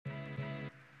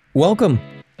Welcome.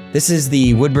 This is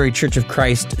the Woodbury Church of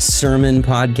Christ Sermon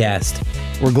Podcast.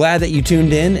 We're glad that you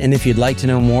tuned in, and if you'd like to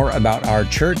know more about our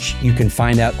church, you can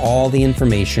find out all the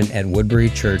information at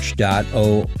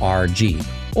woodburychurch.org.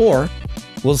 Or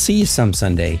we'll see you some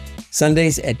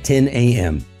Sundays at 10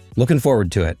 a.m. Looking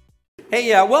forward to it.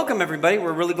 Hey, welcome everybody.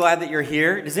 We're really glad that you're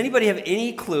here. Does anybody have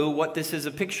any clue what this is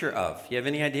a picture of? You have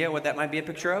any idea what that might be a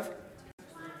picture of?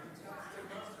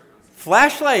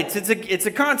 Flashlights. It's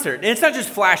a concert, and it's not just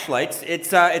flashlights.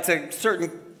 It's a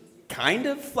certain kind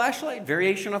of flashlight,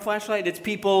 variation of flashlight. It's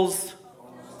people's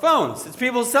phones. It's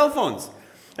people's cell phones.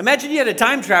 Imagine you had a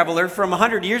time traveler from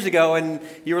 100 years ago, and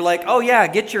you were like, "Oh yeah,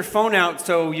 get your phone out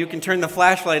so you can turn the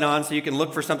flashlight on, so you can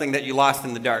look for something that you lost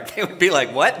in the dark." They would be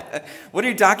like, "What? What are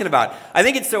you talking about?" I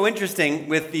think it's so interesting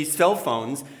with these cell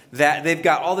phones that they've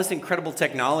got all this incredible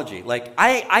technology. Like,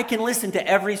 I can listen to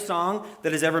every song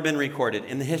that has ever been recorded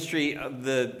in the history of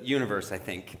the universe, I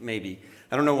think, maybe.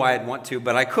 I don't know why I'd want to,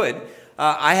 but I could.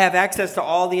 I have access to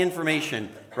all the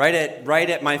information right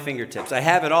at my fingertips. I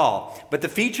have it all. But the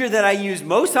feature that I use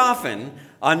most often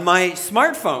on my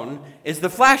smartphone is the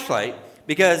flashlight,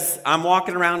 because I'm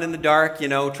walking around in the dark,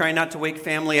 trying not to wake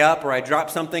family up, or I drop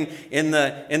something in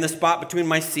the spot between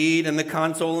my seat and the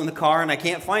console in the car, and I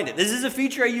can't find it. This is a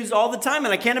feature I use all the time,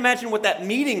 and I can't imagine what that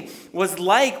meeting was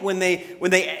like when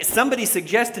somebody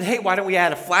suggested, "Hey, why don't we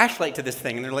add a flashlight to this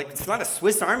thing?" And they're like, "It's not a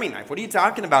Swiss Army knife. What are you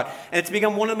talking about?" And it's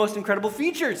become one of the most incredible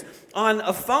features on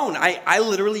a phone. I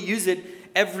literally use it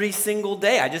every single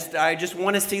day. I just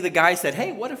want to see the guy said,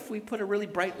 "Hey, what if we put a really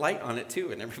bright light on it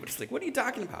too?" And everybody's like, "What are you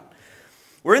talking about?"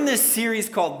 We're in this series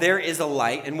called There Is a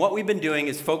Light, and what we've been doing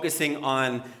is focusing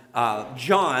on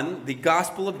John, the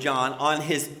Gospel of John, on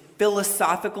his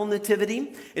philosophical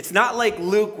nativity. It's not like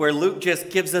Luke, where Luke just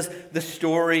gives us the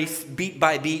story beat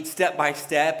by beat, step by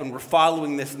step, and we're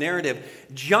following this narrative.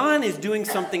 John is doing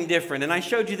something different, and I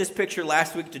showed you this picture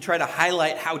last week to try to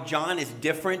highlight how John is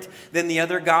different than the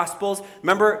other Gospels.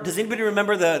 Does anybody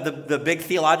remember the big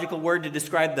theological word to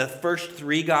describe the first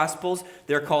three Gospels?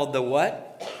 They're called the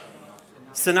what?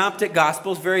 Synoptic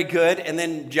Gospels, very good. And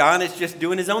then John is just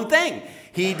doing his own thing.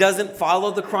 He doesn't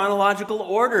follow the chronological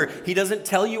order. He doesn't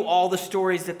tell you all the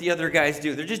stories that the other guys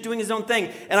do. They're just doing his own thing.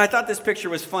 And I thought this picture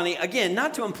was funny. Again,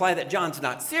 not to imply that John's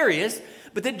not serious,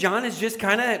 but that John is just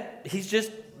he's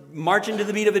just marching to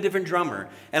the beat of a different drummer.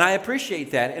 And I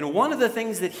appreciate that. And one of the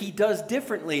things that he does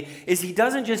differently is he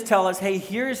doesn't just tell us, "Hey,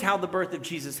 here's how the birth of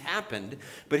Jesus happened,"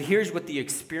 but here's what the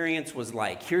experience was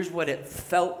like. Here's what it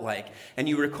felt like. And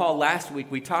you recall last week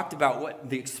we talked about what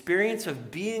the experience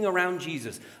of being around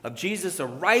Jesus, of Jesus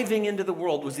arriving into the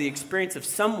world, was the experience of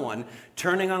someone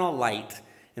turning on a light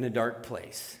in a dark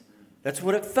place. That's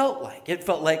what it felt like. It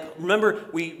felt like, remember,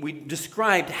 we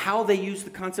described how they used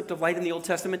the concept of light in the Old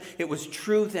Testament. It was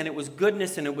truth, and it was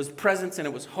goodness, and it was presence, and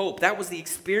it was hope. That was the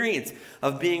experience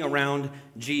of being around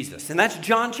Jesus. And that's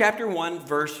John chapter 1,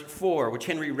 verse 4, which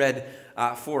Henry read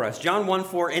for us. John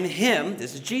 1:4, "In him,"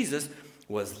 this is Jesus,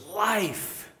 "was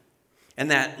life.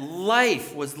 And that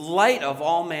life was light of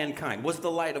all mankind," was the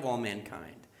light of all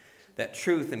mankind. That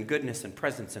truth and goodness and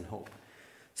presence and hope.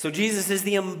 So Jesus is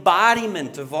the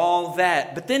embodiment of all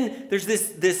that. But then there's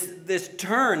this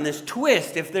turn, this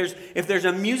twist. If there's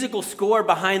a musical score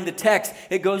behind the text,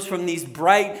 it goes from these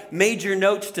bright major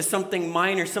notes to something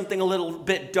minor, something a little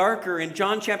bit darker. In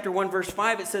John chapter 1, verse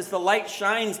 5, it says the light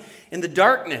shines in the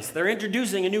darkness. They're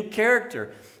introducing a new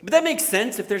character. But that makes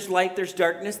sense. If there's light, there's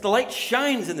darkness. The light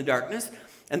shines in the darkness,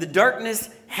 and the darkness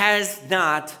has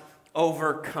not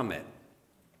overcome it.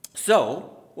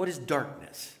 So, what is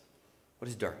darkness? What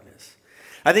is darkness?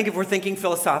 I think if we're thinking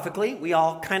philosophically, we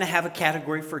all kind of have a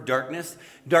category for darkness.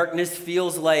 Darkness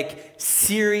feels like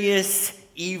serious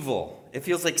evil. It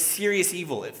feels like serious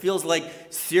evil. It feels like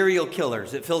serial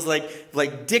killers. It feels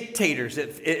like dictators.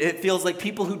 It feels like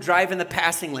people who drive in the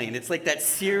passing lane. It's like that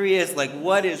serious, like,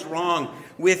 what is wrong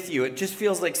with you? It just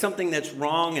feels like something that's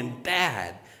wrong and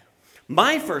bad.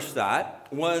 My first thought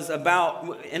was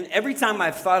about, and every time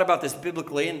I've thought about this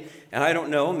biblically, and I don't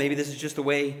know, maybe this is just the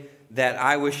way that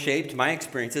I was shaped, my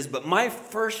experiences, but my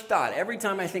first thought, every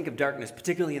time I think of darkness,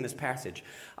 particularly in this passage,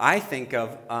 I think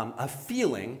of a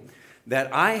feeling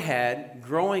that I had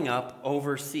growing up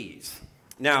overseas.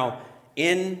 Now,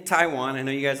 in Taiwan, I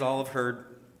know you guys all have heard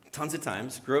tons of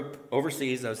times, grew up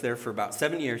overseas. I was there for about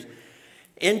 7 years.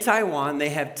 In Taiwan, they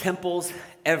have temples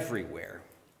everywhere.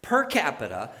 Per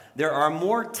capita, there are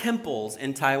more temples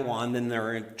in Taiwan than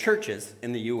there are churches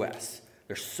in the U.S.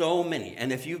 There's so many.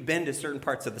 And if you've been to certain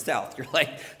parts of the South, you're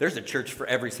like, there's a church for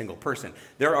every single person.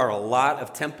 There are a lot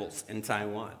of temples in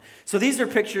Taiwan. So these are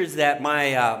pictures that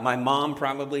my mom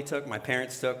probably took, my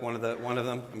parents took, one of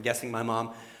them, I'm guessing my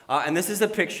mom. And this is a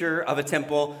picture of a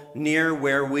temple near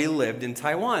where we lived in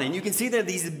Taiwan. And you can see there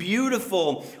these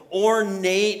beautiful,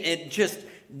 ornate, and just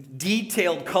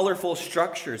detailed, colorful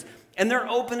structures. And they're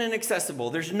open and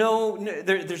accessible. There's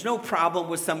no problem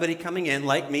with somebody coming in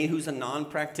like me, who's a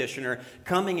non-practitioner,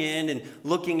 coming in and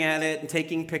looking at it and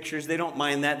taking pictures. They don't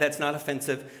mind that. That's not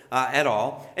offensive at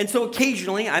all. And so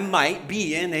occasionally I might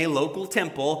be in a local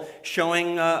temple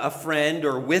showing a friend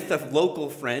or with a local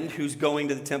friend who's going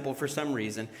to the temple for some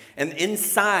reason. And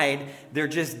inside, they're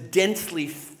just densely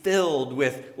filled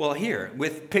with,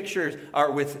 with pictures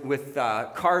or with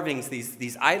carvings,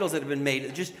 these idols that have been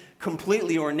made, just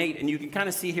completely ornate. And you can kind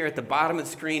of see here at the bottom of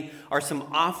the screen are some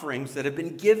offerings that have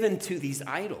been given to these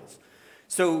idols.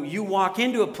 So you walk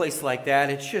into a place like that,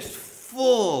 it's just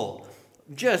full,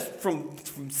 just from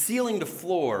ceiling to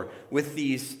floor with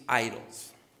these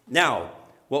idols. Now,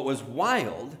 what was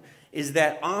wild is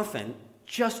that often,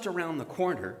 just around the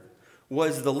corner,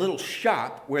 was the little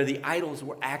shop where the idols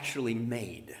were actually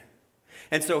made.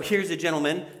 And so here's a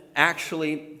gentleman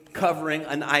actually covering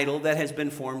an idol that has been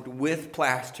formed with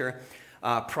plaster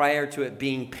prior to it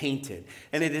being painted.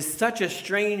 And it is such a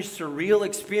strange, surreal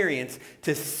experience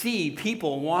to see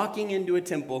people walking into a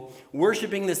temple,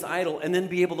 worshiping this idol, and then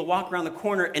be able to walk around the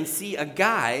corner and see a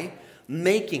guy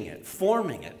making it,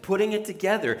 forming it, putting it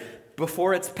together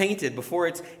before it's painted, before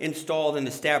it's installed and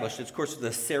established. Of course,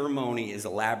 the ceremony is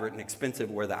elaborate and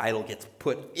expensive where the idol gets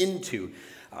put into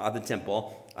the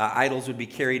temple. Idols would be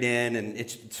carried in, and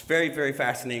it's very, very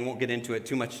fascinating. Won't get into it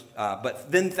too much.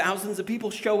 But then thousands of people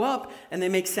show up, and they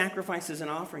make sacrifices and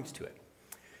offerings to it.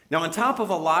 Now, on top of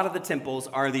a lot of the temples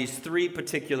are these three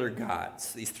particular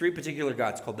gods. These three particular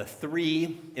gods called the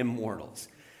Three Immortals.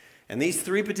 And these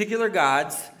three particular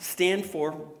gods stand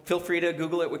for, feel free to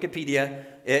Google it, Wikipedia.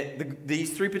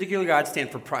 These three particular gods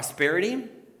stand for prosperity,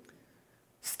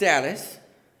 status,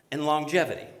 and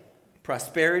longevity.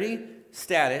 Prosperity,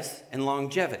 status, and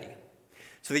longevity.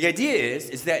 So the idea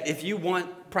is that if you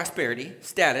want prosperity,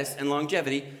 status, and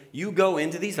longevity, you go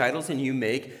into these idols and you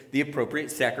make the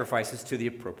appropriate sacrifices to the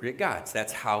appropriate gods.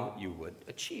 That's how you would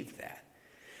achieve that.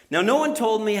 Now, no one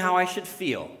told me how I should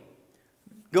feel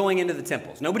going into the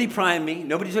temples. Nobody primed me.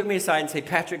 Nobody took me aside and said,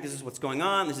 Patrick, this is what's going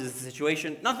on. This is the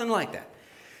situation. Nothing like that.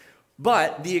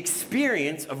 But the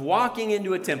experience of walking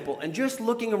into a temple and just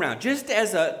looking around, just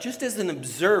as an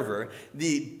observer,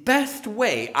 the best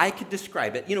way I could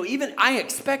describe it, even I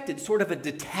expected sort of a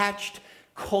detached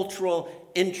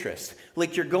cultural interest.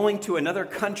 Like you're going to another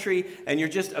country and you're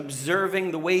just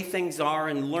observing the way things are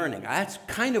and learning. That's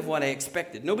kind of what I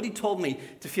expected. Nobody told me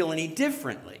to feel any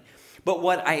differently. But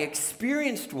what I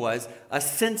experienced was a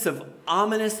sense of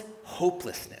ominous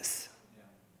hopelessness.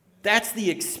 That's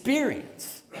the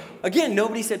experience. Again,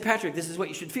 nobody said, Patrick, this is what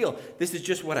you should feel. This is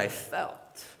just what I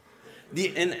felt.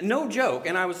 And no joke,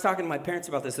 and I was talking to my parents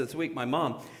about this week, my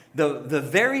mom, the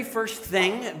very first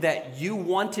thing that you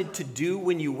wanted to do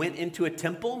when you went into a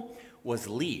temple was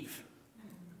leave.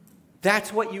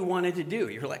 That's what you wanted to do.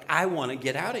 You're like, I want to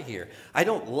get out of here. I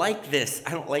don't like this.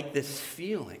 I don't like this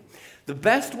feeling. The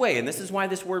best way, and this is why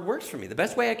this word works for me, the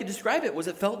best way I could describe it was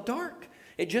it felt dark.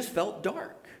 It just felt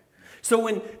dark. So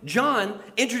when John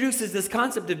introduces this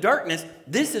concept of darkness,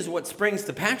 this is what springs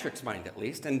to Patrick's mind at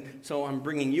least, and so I'm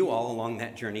bringing you all along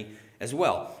that journey as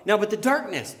well. Now, but the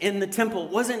darkness in the temple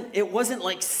wasn't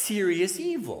like serious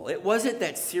evil. It wasn't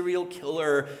that serial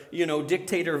killer,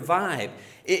 dictator vibe.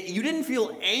 You didn't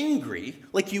feel angry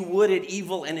like you would at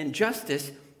evil and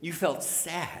injustice. You felt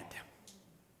sad.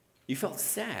 You felt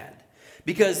sad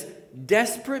because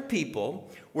desperate people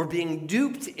were being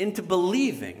duped into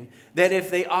believing that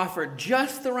if they offered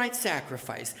just the right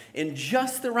sacrifice in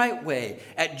just the right way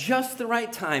at just the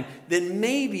right time, then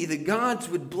maybe the gods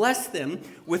would bless them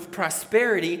with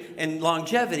prosperity and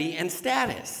longevity and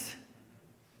status.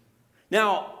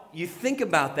 Now, you think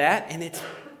about that, and it's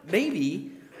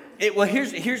maybe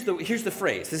here's the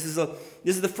phrase. This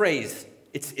is the phrase.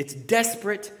 It's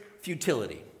desperate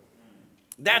futility.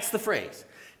 That's the phrase.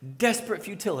 Desperate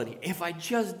futility. If I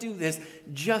just do this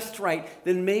just right,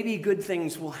 then maybe good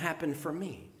things will happen for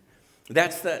me.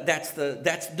 That's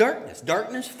darkness.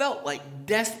 Darkness felt like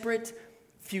desperate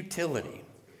futility.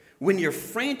 When you're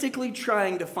frantically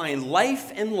trying to find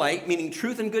life and light, meaning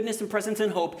truth and goodness and presence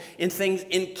and hope, in things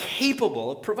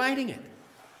incapable of providing it.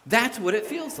 That's what it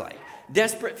feels like.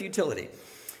 Desperate futility.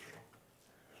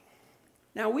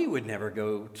 Now, we would never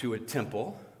go to a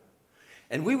temple,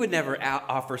 and we would never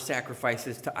offer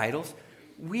sacrifices to idols.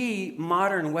 We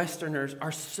modern Westerners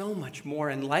are so much more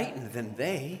enlightened than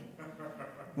they.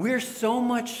 We're so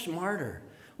much smarter.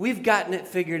 We've gotten it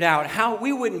figured out. How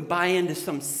we wouldn't buy into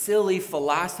some silly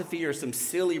philosophy or some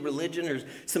silly religion or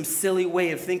some silly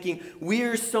way of thinking.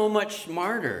 We're so much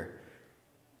smarter.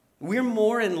 We're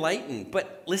more enlightened.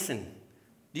 But listen,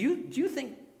 do you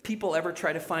think people ever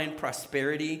try to find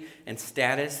prosperity and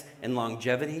status and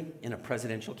longevity in a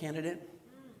presidential candidate?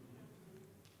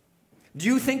 Do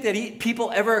you think that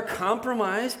people ever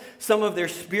compromise some of their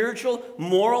spiritual,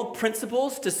 moral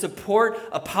principles to support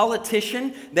a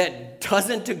politician that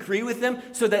doesn't agree with them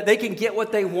so that they can get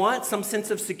what they want, some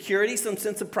sense of security, some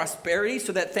sense of prosperity,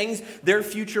 so that their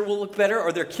future will look better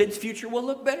or their kids' future will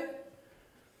look better?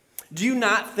 Do you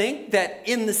not think that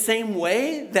in the same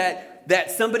way that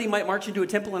somebody might march into a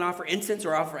temple and offer incense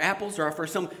or offer apples or offer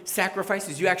some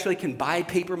sacrifices, you actually can buy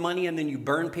paper money and then you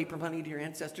burn paper money to your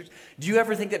ancestors? Do you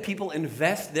ever think that people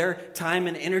invest their time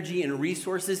and energy and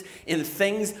resources in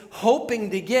things hoping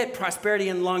to get prosperity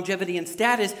and longevity and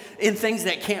status in things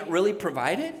that can't really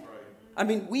provide it? I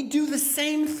mean, we do the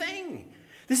same thing.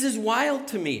 This is wild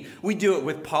to me. We do it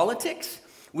with politics.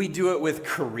 We do it with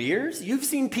careers. You've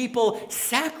seen people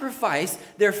sacrifice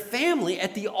their family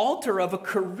at the altar of a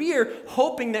career,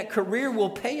 hoping that career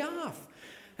will pay off.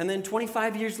 And then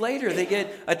 25 years later, they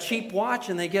get a cheap watch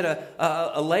and they get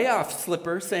a layoff slip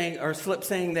saying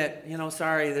that,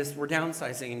 sorry, we're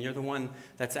downsizing and you're the one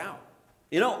that's out.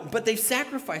 But they've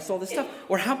sacrificed all this stuff.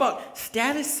 Or how about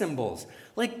status symbols?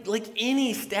 Like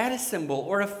any status symbol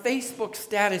or a Facebook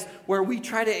status where we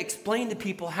try to explain to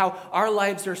people how our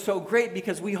lives are so great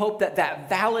because we hope that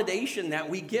validation that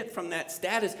we get from that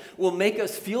status will make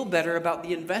us feel better about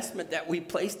the investment that we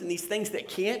placed in these things that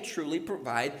can't truly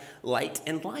provide light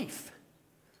and life.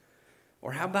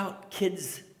 Or how about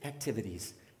kids'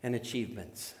 activities and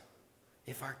achievements?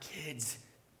 If our kids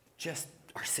just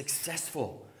are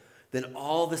successful, then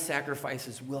all the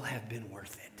sacrifices will have been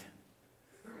worth it.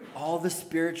 All the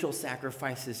spiritual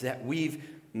sacrifices that we've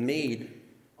made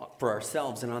for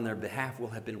ourselves and on their behalf will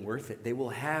have been worth it. They will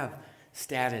have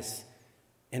status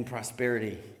and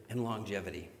prosperity and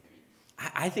longevity.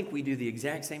 I think we do the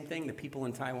exact same thing that people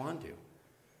in Taiwan do.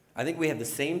 I think we have the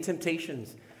same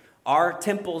temptations. Our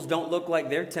temples don't look like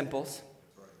their temples.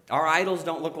 Our idols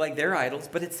don't look like their idols,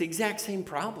 but it's the exact same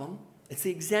problem. It's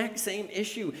the exact same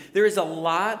issue. There is a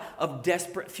lot of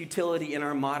desperate futility in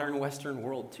our modern Western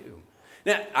world too.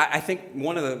 Now, I think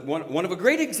one of a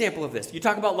great example of this, you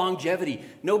talk about longevity.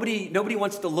 Nobody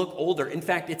wants to look older. In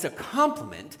fact, it's a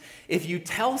compliment if you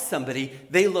tell somebody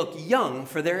they look young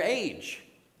for their age.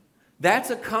 That's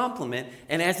a compliment,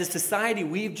 and as a society,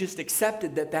 we've just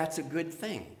accepted that that's a good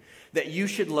thing, that you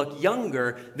should look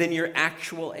younger than your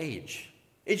actual age.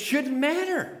 It shouldn't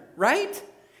matter, right?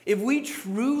 If we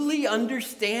truly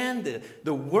understand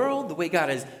the world, the way God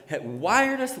has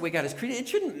wired us, the way God has created, it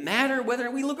shouldn't matter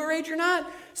whether we look our age or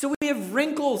not. So we have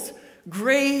wrinkles.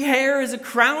 Gray hair is a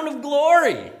crown of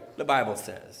glory, the Bible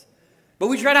says. But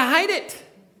we try to hide it.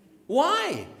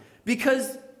 Why?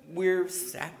 Because we're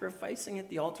sacrificing at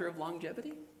the altar of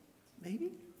longevity?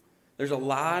 Maybe. There's a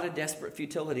lot of desperate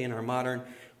futility in our modern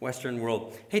Western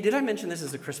world. Hey, did I mention this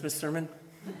is a Christmas sermon?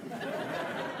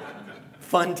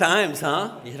 Fun times,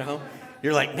 huh?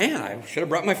 You're like, man, I should have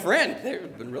brought my friend.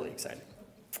 They've been really excited.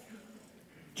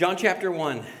 John chapter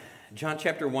 1,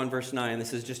 verse 9.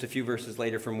 This is just a few verses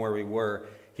later from where we were.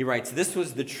 He writes, "This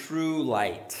was the true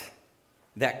light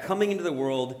that coming into the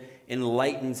world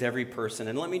enlightens every person."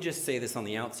 And let me just say this on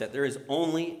the outset. There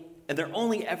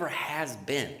only ever has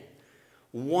been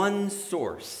one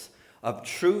source of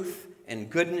truth and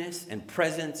goodness and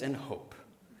presence and hope.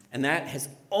 And that has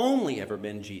only ever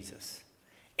been Jesus.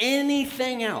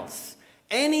 Anything else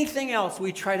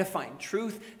we try to find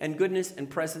truth and goodness and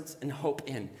presence and hope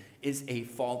in is a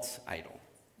false idol.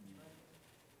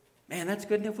 Man, that's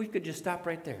good enough. We could just stop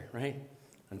right there, right?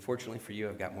 Unfortunately for you,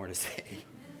 I've got more to say.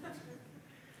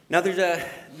 Now,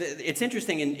 it's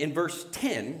interesting in verse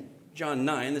 10, John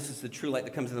 9, this is the true light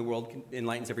that comes into the world,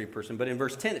 enlightens every person. But in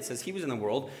verse 10, it says, he was in the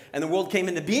world, and the world came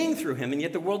into being through him, and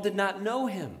yet the world did not know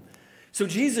him. So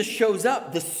Jesus shows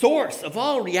up, the source of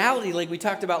all reality, like we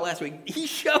talked about last week. He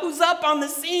shows up on the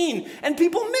scene, and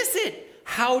people miss it.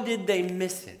 How did they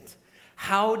miss it?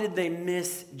 How did they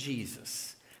miss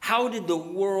Jesus? How did the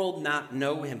world not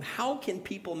know him? How can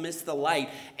people miss the light?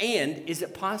 And is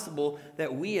it possible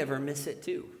that we ever miss it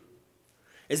too?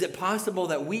 Is it possible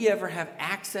that we ever have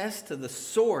access to the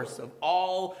source of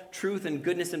all truth and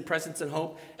goodness and presence and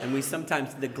hope, and we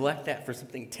sometimes neglect that for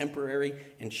something temporary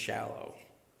and shallow?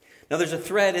 Now, there's a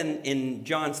thread in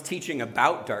John's teaching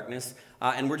about darkness,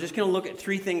 and we're just going to look at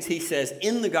three things he says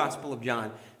in the Gospel of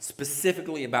John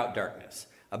specifically about darkness,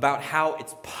 about how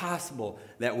it's possible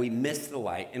that we miss the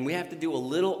light, and we have to do a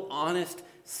little honest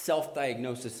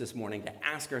self-diagnosis this morning to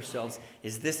ask ourselves,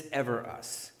 is this ever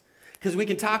us? Because we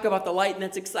can talk about the light and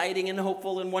that's exciting and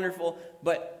hopeful and wonderful,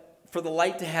 but for the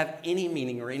light to have any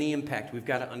meaning or any impact, we've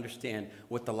got to understand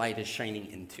what the light is shining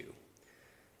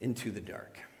into the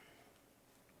dark.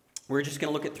 We're just going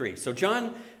to look at 3. So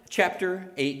John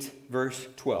chapter 8, verse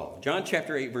 12. John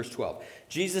chapter 8, verse 12.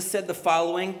 Jesus said the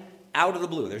following out of the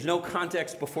blue. There's no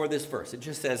context before this verse. It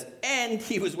just says, and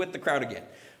he was with the crowd again.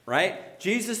 Right?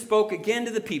 Jesus spoke again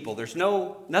to the people. There's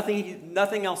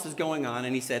nothing else is going on.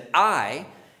 And he said, I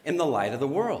am the light of the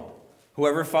world.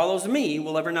 Whoever follows me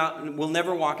will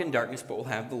never walk in darkness, but will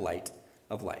have the light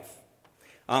of life.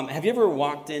 Have you ever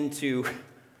walked into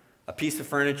a piece of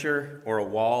furniture or a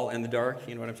wall in the dark?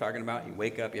 You know what I'm talking about? You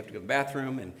wake up, you have to go to the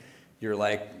bathroom, and you're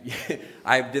like,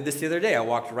 I did this the other day. I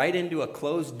walked right into a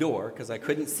closed door because I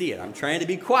couldn't see it. I'm trying to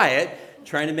be quiet,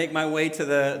 trying to make my way to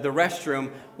the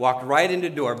restroom, walked right into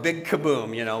the door, big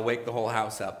kaboom, wake the whole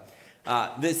house up.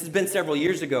 This has been several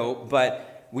years ago, but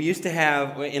we used to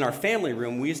have, in our family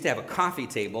room, we used to have a coffee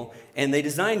table, and they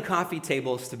designed coffee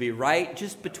tables to be right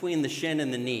just between the shin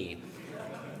and the knee.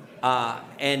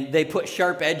 And they put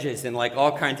sharp edges in like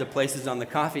all kinds of places on the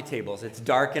coffee tables. It's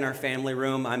dark in our family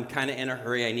room. I'm kind of in a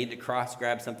hurry. I need to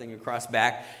grab something across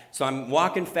back. So I'm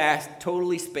walking fast,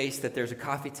 totally spaced that there's a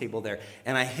coffee table there.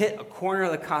 And I hit a corner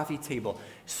of the coffee table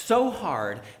so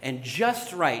hard and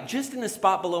just right, just in the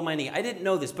spot below my knee. I didn't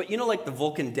know this, but like the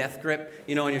Vulcan death grip,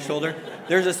 on your shoulder?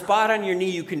 There's a spot on your knee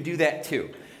you can do that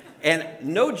too. And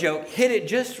no joke, hit it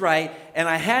just right, and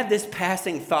I had this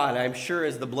passing thought, I'm sure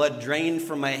as the blood drained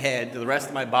from my head to the rest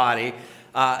of my body,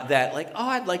 that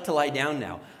I'd like to lie down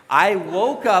now. I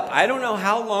woke up, I don't know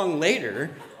how long later,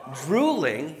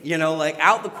 drooling,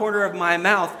 out the corner of my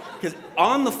mouth, because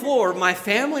on the floor of my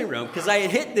family room, because I had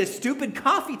hit this stupid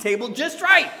coffee table just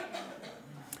right.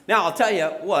 Now, I'll tell you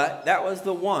what, that was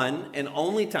the one and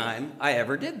only time I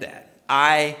ever did that.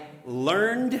 I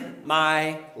learned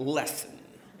my lesson.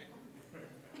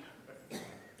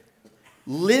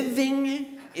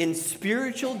 Living in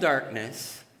spiritual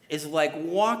darkness is like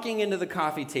walking into the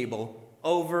coffee table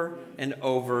over and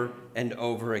over and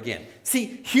over again. See,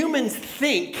 humans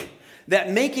think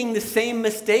that making the same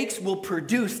mistakes will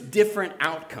produce different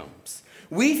outcomes.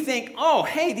 We think, oh,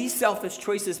 hey, these selfish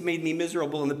choices made me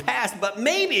miserable in the past, but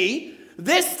maybe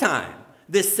this time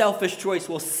this selfish choice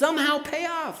will somehow pay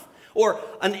off. Or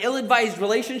an ill-advised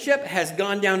relationship has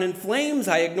gone down in flames.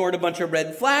 I ignored a bunch of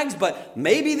red flags, but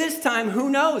maybe this time, who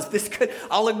knows?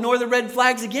 I'll ignore the red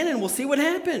flags again and we'll see what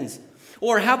happens.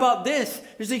 Or how about this?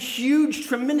 There's a huge,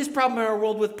 tremendous problem in our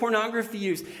world with pornography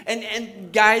use.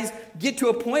 And guys get to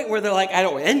a point where they're like,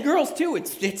 and girls too,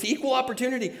 it's equal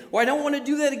opportunity. Or I don't want to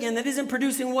do that again. That isn't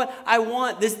producing what I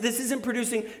want. This isn't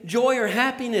producing joy or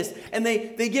happiness. And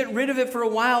they get rid of it for a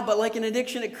while, but like an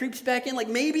addiction, it creeps back in. Like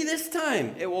maybe this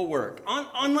time it will work.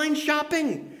 Online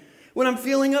shopping, when I'm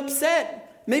feeling upset.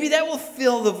 Maybe that will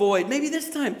fill the void. Maybe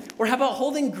this time. Or how about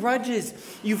holding grudges?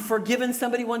 You've forgiven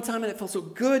somebody one time and it felt so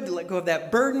good to let go of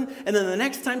that burden. And then the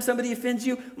next time somebody offends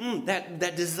you,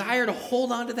 that desire to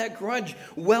hold on to that grudge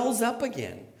wells up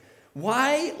again.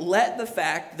 Why let the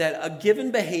fact that a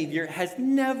given behavior has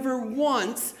never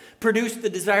once produced the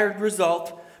desired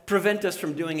result prevent us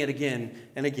from doing it again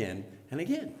and again and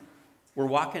again? We're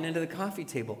walking into the coffee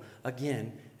table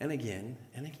again and again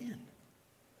and again.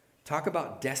 Talk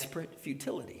about desperate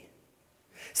futility.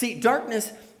 See,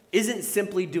 darkness isn't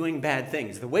simply doing bad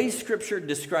things. The way Scripture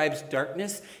describes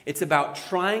darkness, it's about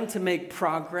trying to make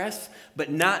progress, but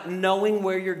not knowing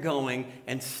where you're going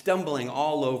and stumbling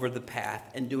all over the path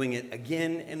and doing it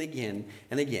again and again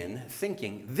and again,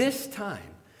 thinking this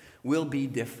time will be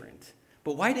different.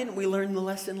 But why didn't we learn the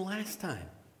lesson last time?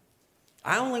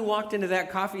 I only walked into that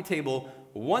coffee table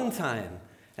one time,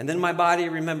 and then my body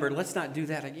remembered, let's not do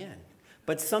that again.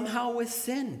 But somehow with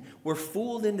sin, we're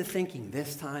fooled into thinking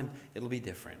this time it'll be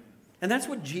different. And that's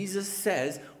what Jesus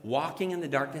says walking in the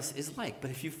darkness is like. But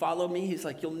if you follow me, he's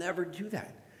like, you'll never do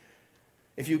that.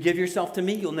 If you give yourself to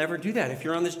me, you'll never do that. If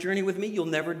you're on this journey with me, you'll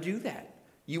never do that.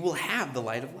 You will have the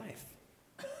light of life.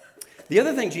 The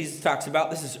other thing Jesus talks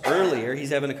about, this is earlier,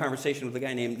 he's having a conversation with a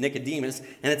guy named Nicodemus,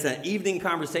 and it's an evening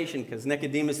conversation because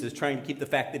Nicodemus is trying to keep the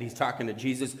fact that he's talking to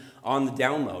Jesus on the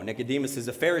down low. Nicodemus is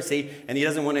a Pharisee, and he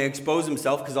doesn't want to expose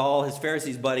himself because all his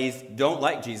Pharisees buddies don't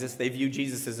like Jesus. They view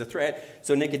Jesus as a threat.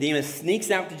 So Nicodemus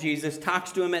sneaks out to Jesus,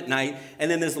 talks to him at night,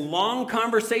 and in this long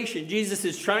conversation, Jesus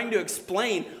is trying to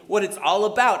explain what it's all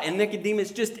about, and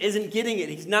Nicodemus just isn't getting it.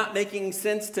 He's not making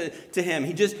sense to him.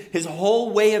 His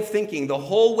whole way of thinking, the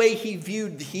whole way he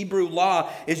viewed the Hebrew law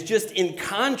is just in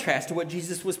contrast to what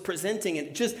Jesus was presenting,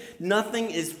 and just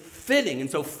nothing is fitting. And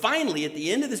so finally, at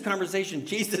the end of this conversation,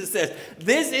 Jesus says,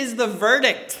 this is the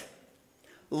verdict.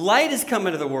 Light has come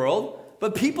into the world,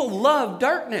 but people love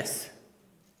darkness.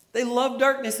 They love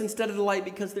darkness instead of the light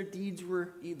because their deeds were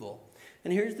evil.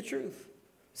 And here's the truth.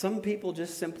 Some people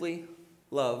just simply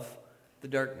love the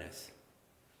darkness.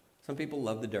 Some people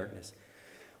love the darkness.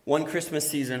 One Christmas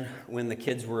season, when the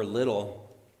kids were little,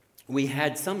 we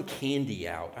had some candy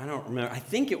out. I don't remember. I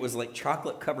think it was like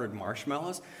chocolate-covered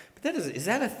marshmallows. But is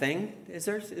that a thing? Is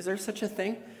there such a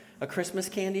thing? A Christmas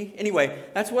candy? Anyway,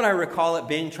 that's what I recall it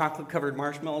being, chocolate-covered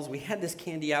marshmallows. We had this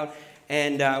candy out,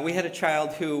 and we had a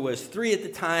child who was 3 at the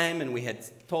time, and we had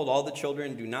told all the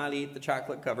children, do not eat the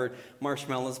chocolate-covered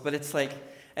marshmallows. But it's like,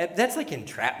 that's like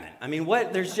entrapment. I mean,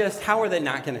 how are they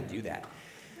not going to do that?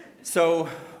 So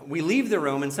we leave the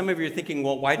room, and some of you are thinking,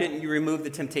 well, why didn't you remove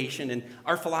the temptation? And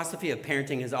our philosophy of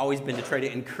parenting has always been to try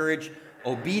to encourage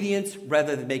obedience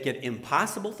rather than make it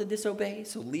impossible to disobey.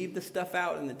 So leave the stuff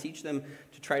out and then teach them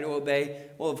to try to obey.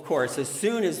 Well, of course,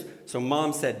 so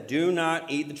mom said, do not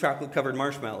eat the chocolate-covered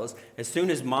marshmallows. As soon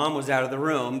as mom was out of the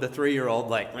room, the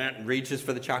 3-year-old reaches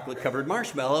for the chocolate-covered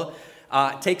marshmallow,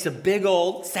 takes a big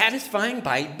old satisfying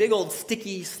bite, big old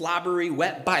sticky, slobbery,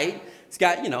 wet bite. It's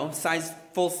got, size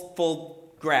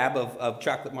full grab of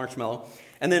chocolate marshmallow.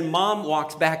 And then mom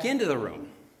walks back into the room.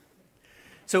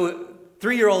 So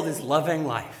 3-year-old is loving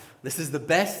life. This is the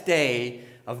best day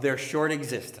of their short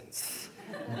existence,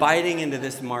 biting into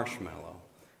this marshmallow.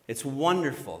 It's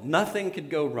wonderful. Nothing could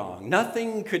go wrong.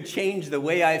 Nothing could change the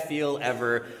way I feel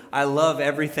ever. I love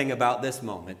everything about this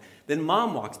moment. Then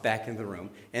mom walks back into the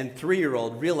room, and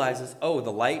 3-year-old realizes, oh,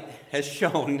 the light has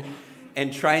shone,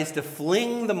 and tries to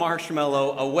fling the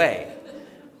marshmallow away.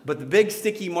 But the big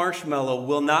sticky marshmallow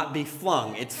will not be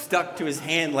flung. It's stuck to his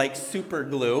hand like super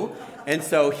glue. And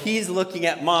so he's looking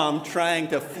at mom trying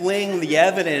to fling the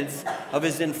evidence of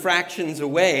his infractions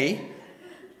away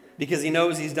because he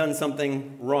knows he's done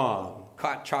something wrong,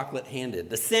 caught chocolate-handed,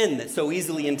 the sin that so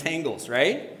easily entangles,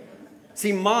 right?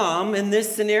 See, mom in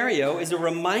this scenario is a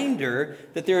reminder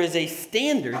that there is a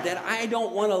standard that I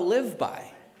don't want to live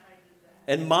by.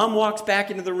 And mom walks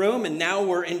back into the room, and now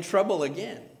we're in trouble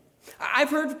again. I've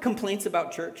heard complaints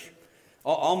about church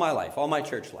all my life, all my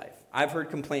church life. I've heard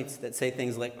complaints that say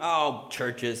things like, oh,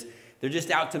 churches, they're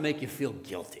just out to make you feel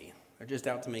guilty. They're just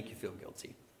out to make you feel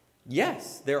guilty.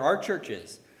 Yes, there are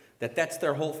churches that's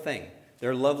their whole thing.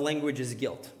 Their love language is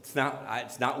guilt. It's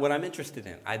not what I'm interested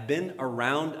in. I've been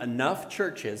around enough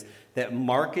churches that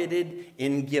marketed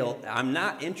in guilt. I'm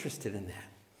not interested in that.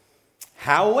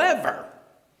 However,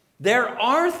 there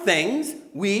are things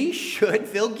we should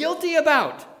feel guilty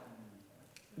about.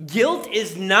 Guilt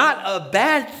is not a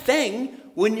bad thing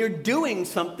when you're doing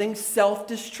something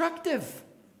self-destructive.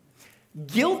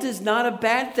 Guilt is not a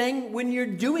bad thing when you're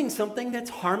doing something that's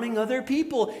harming other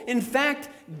people. In fact,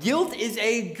 guilt is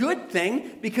a good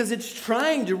thing because it's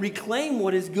trying to reclaim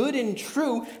what is good and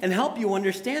true and help you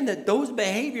understand that those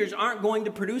behaviors aren't going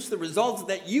to produce the results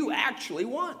that you actually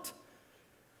want.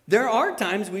 There are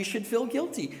times we should feel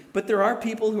guilty, but there are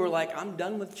people who are like, I'm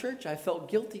done with church. I felt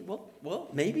guilty. Well,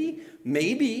 maybe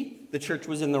the church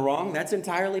was in the wrong. That's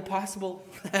entirely possible.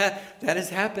 That has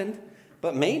happened.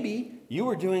 But maybe you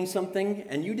were doing something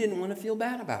and you didn't want to feel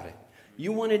bad about it.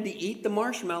 You wanted to eat the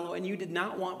marshmallow and you did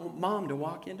not want mom to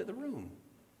walk into the room.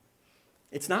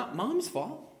 It's not mom's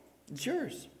fault. It's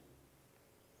yours.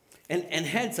 And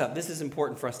heads up, this is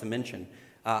important for us to mention.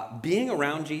 Being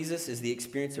around Jesus is the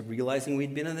experience of realizing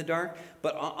we'd been in the dark.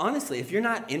 But honestly, if you're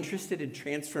not interested in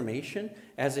transformation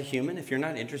as a human, if you're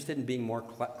not interested in being more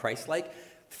Christ-like,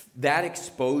 that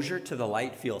exposure to the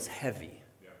light feels heavy.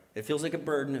 It feels like a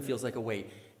burden. It feels like a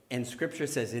weight. And Scripture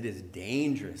says it is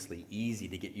dangerously easy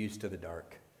to get used to the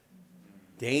dark.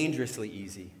 Dangerously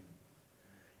easy.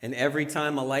 And every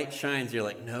time a light shines, you're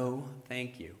like, no,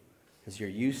 thank you. Because you're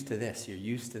used to this. You're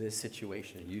used to this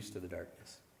situation. You're used to the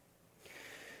darkness.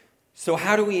 So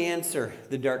how do we answer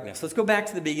the darkness? Let's go back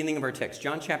to the beginning of our text.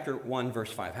 John chapter 1,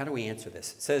 verse 5. How do we answer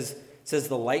this? It says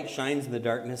the light shines in the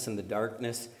darkness, and the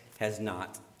darkness has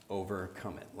not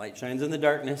overcome it. Light shines in the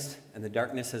darkness, and the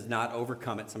darkness has not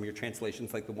overcome it. Some of your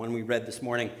translations, like the one we read this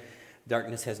morning,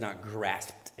 darkness has not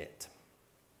grasped it.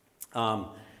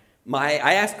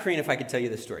 I asked Corinne if I could tell you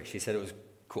this story. She said it was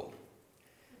cool.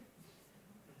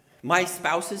 My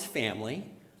spouse's family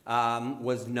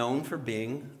was known for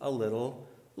being a little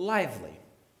lively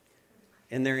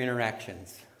in their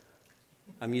interactions.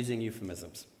 I'm using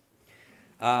euphemisms.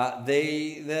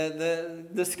 The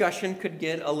discussion could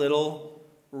get a little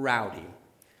rowdy,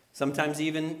 sometimes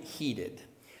even heated.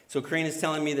 So Corinne is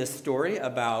telling me this story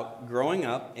about growing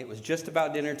up. It was just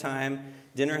about dinner time.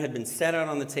 Dinner had been set out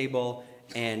on the table,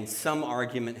 and some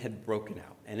argument had broken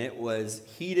out. And it was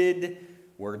heated,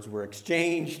 words were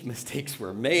exchanged, mistakes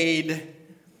were made.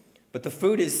 But the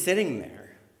food is sitting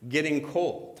there, getting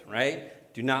cold,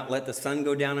 right? Do not let the sun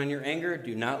go down on your anger.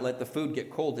 Do not let the food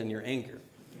get cold in your anger.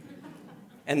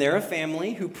 And they're a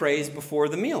family who prays before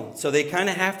the meal. So they kind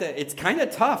of have to, it's kind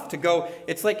of tough to go.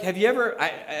 It's like, have you ever,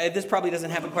 this probably doesn't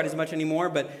happen quite as much anymore,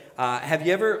 but have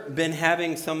you ever been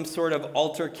having some sort of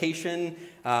altercation,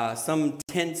 some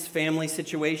tense family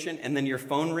situation, and then your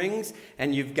phone rings,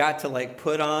 and you've got to like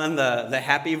put on the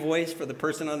happy voice for the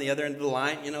person on the other end of the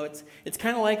line? You know, it's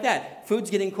kind of like that.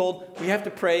 Food's getting cold. We have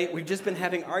to pray. We've just been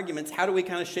having arguments. How do we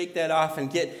kind of shake that off and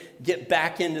get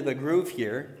back into the groove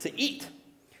here to eat?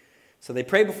 So they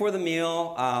pray before the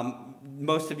meal.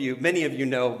 Many of you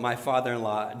know my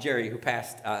father-in-law, Jerry, who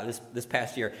passed this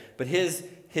past year. But his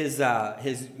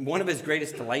one of his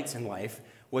greatest delights in life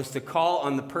was to call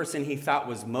on the person he thought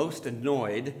was most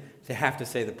annoyed to have to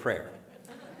say the prayer.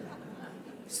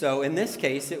 So in this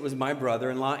case, it was my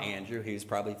brother-in-law, Andrew. He was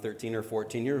probably 13 or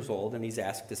 14 years old, and he's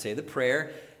asked to say the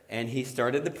prayer. And he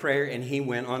started the prayer, and he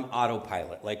went on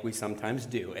autopilot, like we sometimes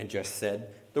do, and just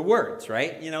said the words,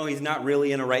 right? You know, he's not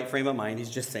really in a right frame of mind. He's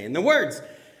just saying the words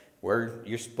where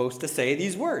you're supposed to say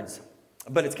these words.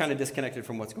 But it's kind of disconnected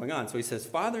from what's going on. So he says,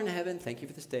 Father in heaven, thank you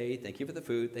for this day. Thank you for the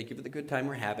food. Thank you for the good time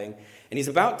we're having. And he's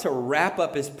about to wrap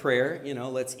up his prayer, you know,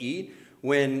 let's eat,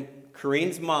 when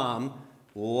Corinne's mom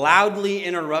loudly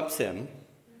interrupts him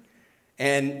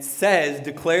and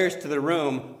declares to the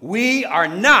room, we are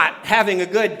not having a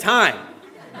good time.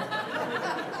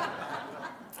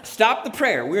 Stop the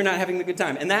prayer. We're not having a good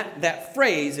time. And that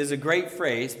phrase is a great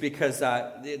phrase because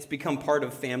it's become part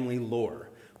of family lore.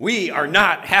 We are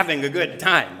not having a good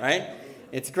time, right?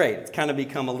 It's great. It's kind of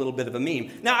become a little bit of a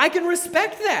meme. Now, I can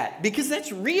respect that because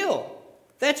that's real.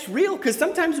 That's real because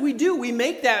sometimes we do. We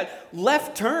make that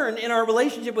left turn in our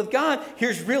relationship with God.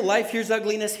 Here's real life, here's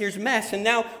ugliness, here's mess. And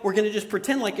now we're going to just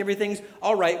pretend like everything's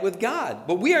all right with God.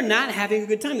 But we are not having a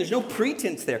good time. There's no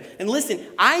pretense there. And listen,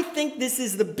 I think this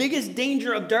is the biggest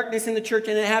danger of darkness in the church,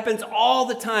 and it happens all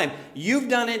the time. You've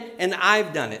done it, and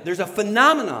I've done it. There's a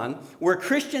phenomenon where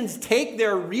Christians take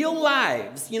their real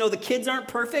lives. You know, the kids aren't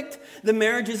perfect. The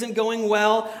marriage isn't going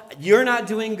well. You're not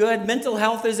doing good. Mental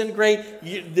health isn't great.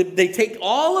 They take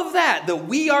all of that, the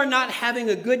we are not having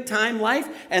a good time life,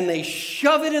 and they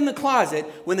shove it in the closet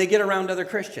when they get around other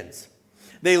Christians.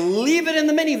 They leave it in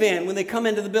the minivan when they come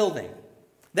into the building.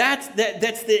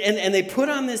 And they put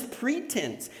on this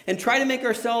pretense and try to make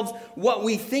ourselves what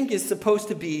we think is supposed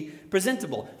to be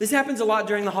presentable. This happens a lot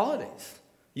during the holidays.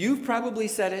 You've probably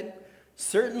said it.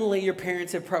 Certainly your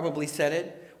parents have probably said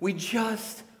it. We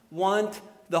just want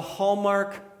the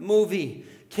Hallmark movie.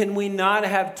 Can we not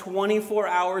have 24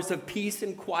 hours of peace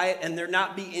and quiet and there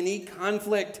not be any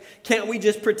conflict? Can't we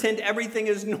just pretend everything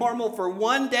is normal for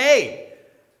one day?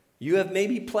 You have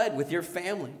maybe pled with your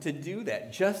family to do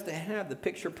that, just to have the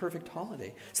picture-perfect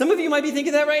holiday. Some of you might be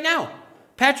thinking that right now.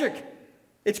 Patrick,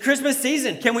 it's Christmas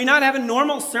season. Can we not have a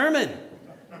normal sermon?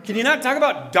 Can you not talk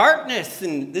about darkness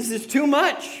and this is too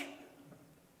much?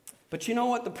 But you know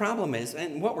what the problem is?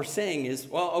 And what we're saying is,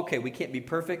 well, okay, we can't be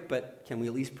perfect, but can we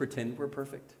at least pretend we're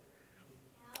perfect?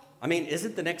 I mean,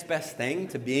 isn't the next best thing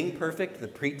to being perfect the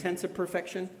pretense of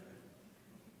perfection?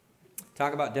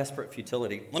 Talk about desperate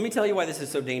futility. Let me tell you why this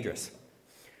is so dangerous.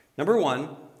 Number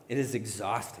one, it is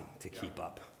exhausting to keep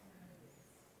up.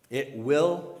 It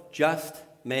will just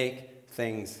make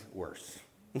things worse.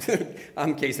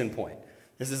 I'm case in point.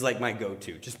 This is like my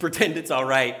go-to. Just pretend it's all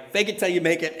right. Fake it till you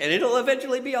make it, and it'll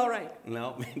eventually be all right.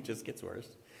 No, it just gets worse.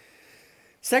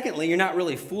 Secondly, you're not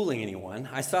really fooling anyone.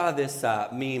 I saw this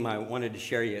meme I wanted to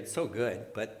share you. It's so good,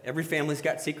 but every family's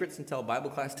got secrets until a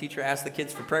Bible class teacher asks the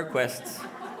kids for prayer requests.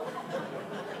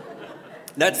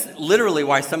 That's literally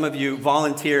why some of you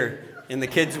volunteer in the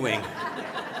kids' wing.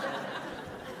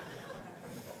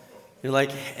 You're like,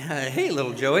 hey,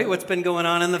 little Joey, what's been going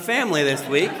on in the family this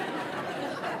week?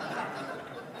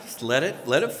 Let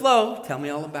it flow. Tell me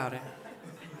all about it.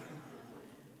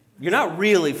 You're not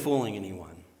really fooling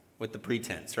anyone with the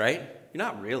pretense, right? You're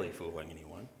not really fooling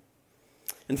anyone.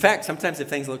 In fact, sometimes if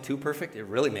things look too perfect, it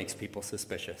really makes people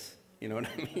suspicious. You know what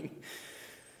I mean?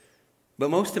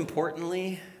 But most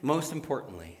importantly,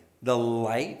 the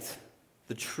light,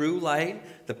 the true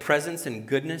light, the presence and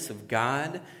goodness of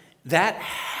God, that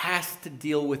has to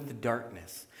deal with the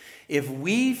darkness. If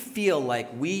we feel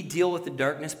like we deal with the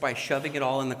darkness by shoving it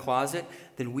all in the closet,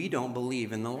 then we don't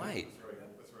believe in the light.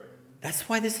 That's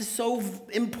why this is so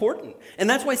important. And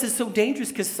that's why this is so dangerous,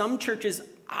 because some churches,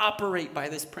 operate by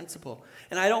this principle.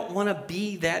 And I don't want to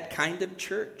be that kind of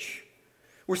church.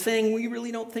 We're saying we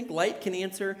really don't think light can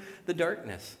answer the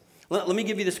darkness. Let me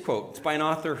give you this quote. It's by an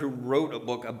author who wrote a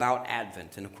book about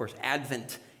Advent. And of course,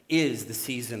 Advent is the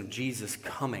season of Jesus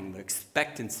coming, the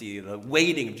expectancy, the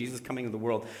waiting of Jesus coming to the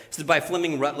world. This is by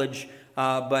Fleming Rutledge,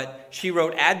 but she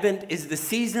wrote, Advent is the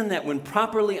season that, when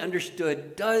properly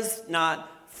understood, does not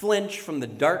flinch from the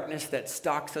darkness that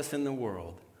stalks us in the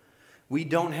world. We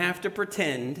don't have to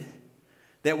pretend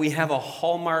that we have a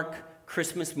Hallmark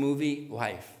Christmas movie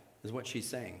life, is what she's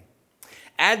saying.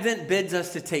 Advent bids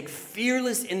us to take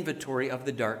fearless inventory of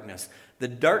the darkness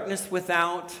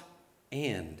without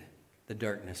and the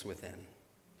darkness within.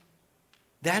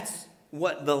 That's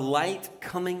what the light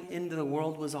coming into the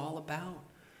world was all about.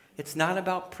 It's not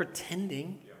about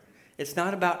pretending. It's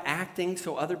not about acting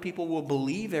so other people will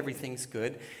believe everything's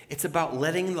good. It's about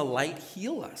letting the light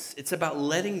heal us. It's about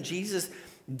letting Jesus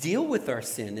deal with our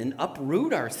sin and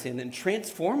uproot our sin and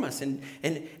transform us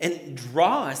and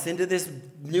draw us into this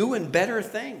new and better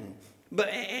thing.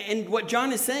 And what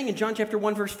John is saying in John chapter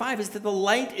 1, verse 5 is that the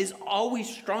light is always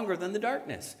stronger than the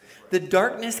darkness. The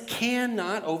darkness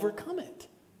cannot overcome it.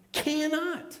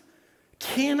 Cannot.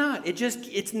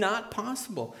 It's not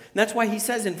possible. And that's why he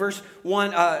says in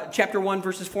chapter 1,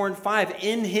 verses 4 and 5,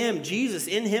 in him, Jesus,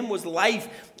 in him was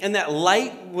life, and that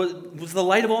light was the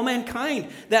light of all mankind.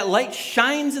 That light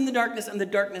shines in the darkness, and the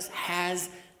darkness has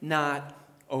not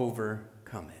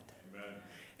overcome it. Amen.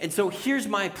 And so here's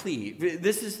my plea.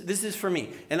 This is for me.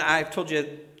 And I've told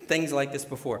you things like this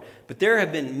before. But there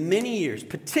have been many years,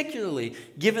 particularly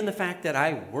given the fact that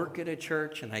I work at a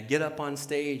church and I get up on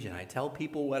stage and I tell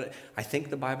people what I think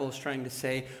the Bible is trying to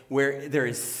say, where there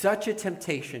is such a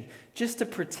temptation just to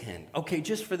pretend, okay,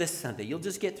 just for this Sunday. You'll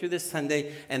just get through this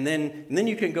Sunday and then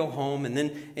you can go home and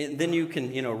then you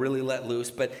can, really let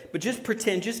loose. But just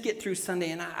pretend, just get through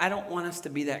Sunday. And I don't want us to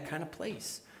be that kind of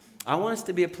place. I want us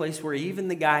to be a place where even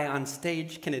the guy on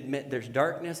stage can admit there's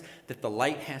darkness, that the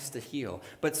light has to heal.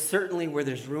 But certainly where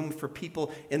there's room for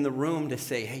people in the room to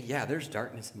say, hey, yeah, there's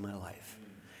darkness in my life.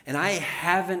 And I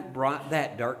haven't brought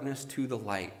that darkness to the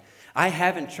light. I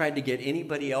haven't tried to get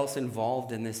anybody else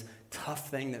involved in this tough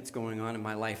thing that's going on in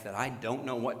my life that I don't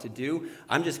know what to do.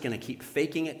 I'm just going to keep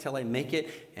faking it till I make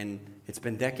it. And it's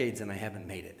been decades and I haven't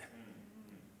made it.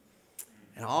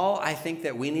 And all I think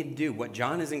that we need to do, what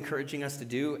John is encouraging us to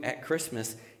do at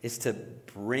Christmas, is to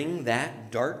bring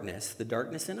that darkness, the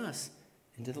darkness in us,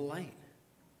 into the light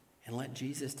and let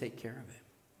Jesus take care of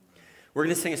it. We're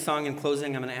going to sing a song in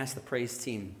closing. I'm going to ask the praise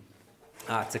team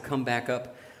to come back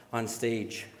up on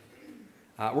stage.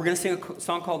 We're going to sing a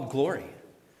song called Glory.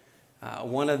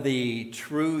 One of the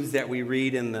truths that we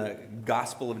read in the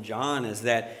Gospel of John is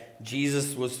that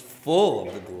Jesus was full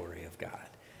of the glory of God.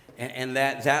 And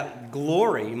that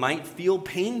glory might feel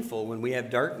painful when we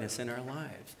have darkness in our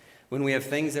lives, when we have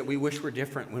things that we wish were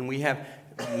different, when we have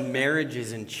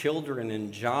marriages and children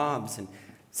and jobs and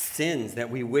sins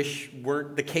that we wish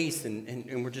weren't the case,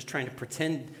 and we're just trying to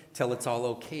pretend till it's all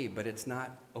okay, but it's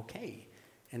not okay.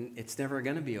 And it's never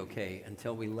going to be okay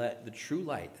until we let the true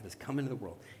light that has come into the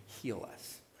world heal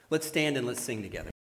us. Let's stand and let's sing together.